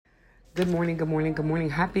Good morning, good morning, good morning.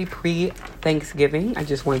 Happy pre-Thanksgiving. I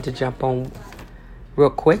just wanted to jump on real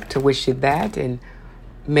quick to wish you that and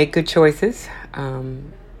make good choices.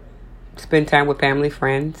 Spend time with family,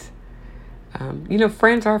 friends.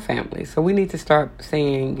 Friends are family. So we need to start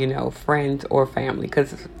saying, friends or family.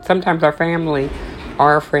 Because sometimes our family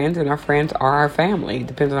are our friends and our friends are our family.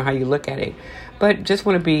 Depends on how you look at it. But just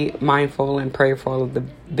want to be mindful and prayerful of the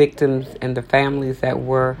victims and the families that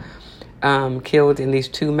were killed in these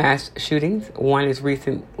two mass shootings. One is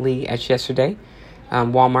recently, as yesterday,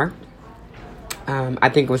 Walmart. I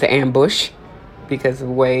think it was an ambush because of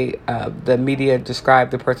the way the media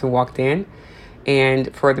described the person who walked in.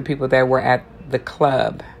 And for the people that were at the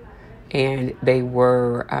club and they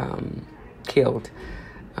were killed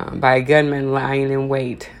by a gunman lying in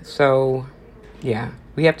wait. So, yeah,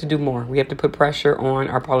 we have to do more. We have to put pressure on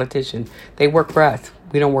our politicians. They work for us.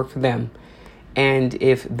 We don't work for them. And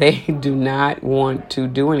if they do not want to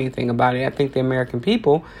do anything about it, I think the American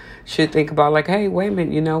people should think about like, hey, wait a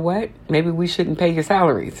minute, you know what? Maybe we shouldn't pay your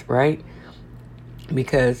salaries, right?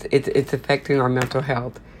 Because it's affecting our mental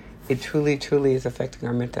health. It truly, truly is affecting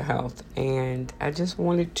our mental health. And I just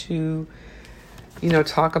wanted to,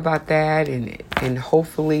 talk about that and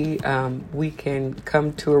hopefully we can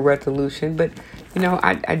come to a resolution. But,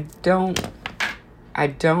 I don't,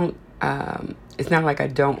 it's not like I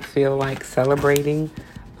don't feel like celebrating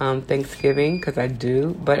Thanksgiving, because I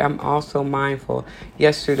do, but I'm also mindful.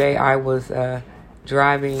 Yesterday I was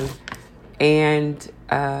driving and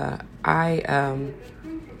I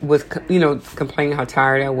was, complaining how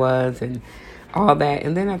tired I was and all that.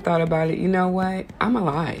 And then I thought about it, you know what? I'm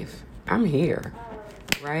alive. I'm here,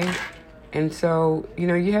 right? And so,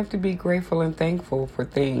 you have to be grateful and thankful for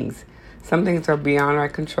things. Some things are beyond our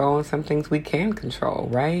control and some things we can control,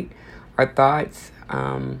 right? Our thoughts,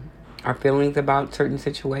 our feelings about certain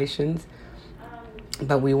situations.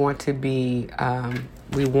 But we want to be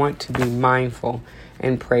mindful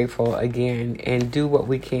and prayerful again and do what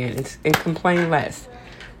we can and complain less.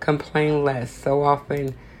 Complain less. So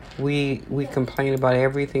often we complain about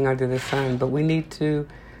everything under the sun, but we need to,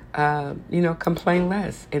 complain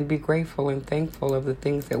less and be grateful and thankful of the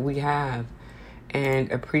things that we have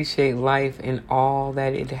and appreciate life and all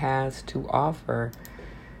that it has to offer.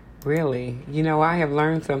 Really, I have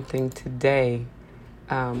learned something today.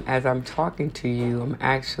 As I'm talking to you, I'm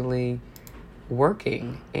actually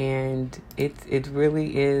working, and it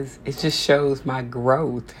really is. It just shows my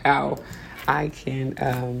growth, how I can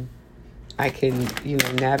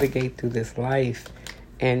navigate through this life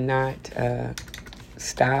and not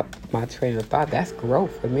stop my train of thought. That's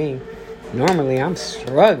growth for me. Normally, I'm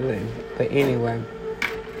struggling, but anyway,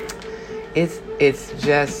 it's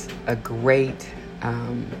just a great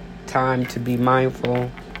time to be mindful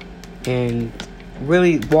and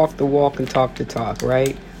really walk the walk and talk the talk,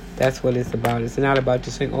 right? That's what it's about. It's not about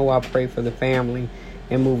just saying, oh, I'll pray for the family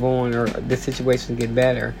and move on or the situation get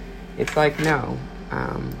better. It's like, no,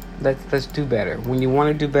 let's do better. When you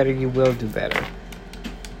want to do better, you will do better,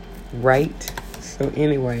 right? So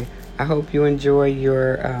anyway, I hope you enjoy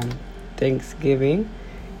your Thanksgiving.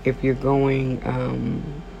 If you're going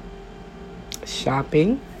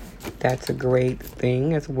shopping, that's a great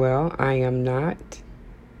thing as well. I am not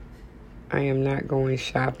going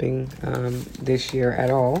shopping this year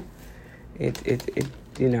at all.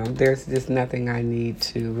 There's just nothing I need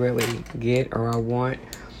to really get or I want.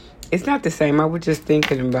 It's not the same. I was just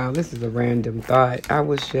thinking about, this is a random thought. I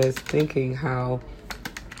was just thinking how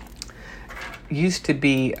used to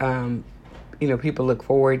be, people look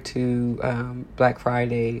forward to Black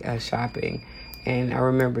Friday shopping. And I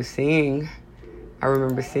remember seeing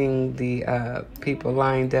the people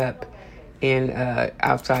lined up in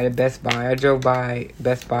outside of Best Buy. I drove by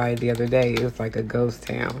Best Buy the other day. It was like a ghost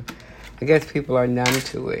town. I guess people are numb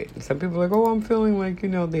to it. Some people are like, oh, I'm feeling like,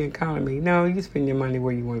 the economy. No, you spend your money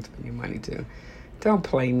where you want to spend your money to. Don't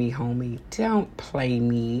play me, homie. Don't play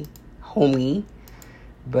me, homie.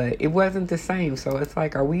 But it wasn't the same. So it's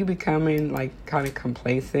like, are we becoming like kind of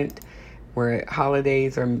complacent where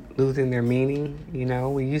holidays are losing their meaning?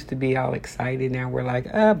 We used to be all excited. Now we're like,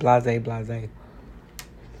 blase, blase.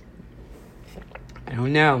 I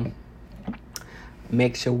don't know.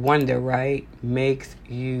 Makes you wonder, right? Makes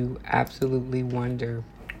you absolutely wonder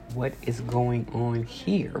what is going on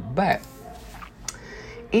here. But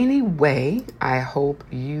anyway, I hope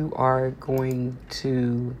you are going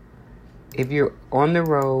to, if you're on the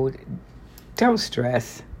road, don't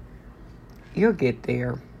stress. You'll get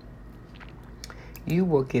there. You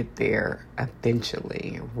will get there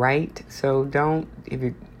eventually, right? So don't,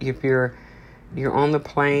 if you're on the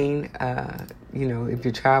plane, if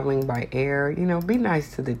you're traveling by air, be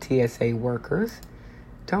nice to the TSA workers.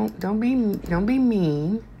 don't be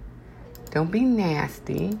mean. Don't be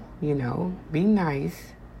nasty. Be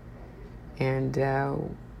nice. And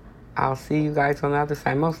I'll see you guys on the other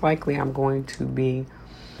side. Most likely, I'm going to be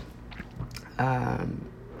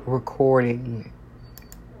recording.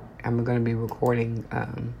 I'm going to be recording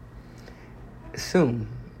soon,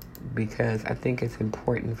 because I think it's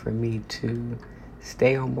important for me to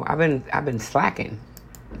stay on board. I've been slacking.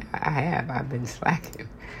 I've been slacking.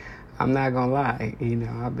 I'm not gonna lie.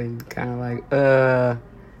 I've been kind of like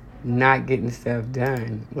not getting stuff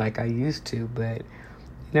done like I used to. But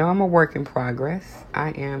I'm a work in progress.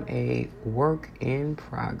 I am a work in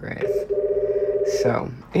progress. So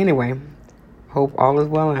anyway, hope all is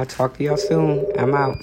well, and I'll talk to y'all soon. I'm out.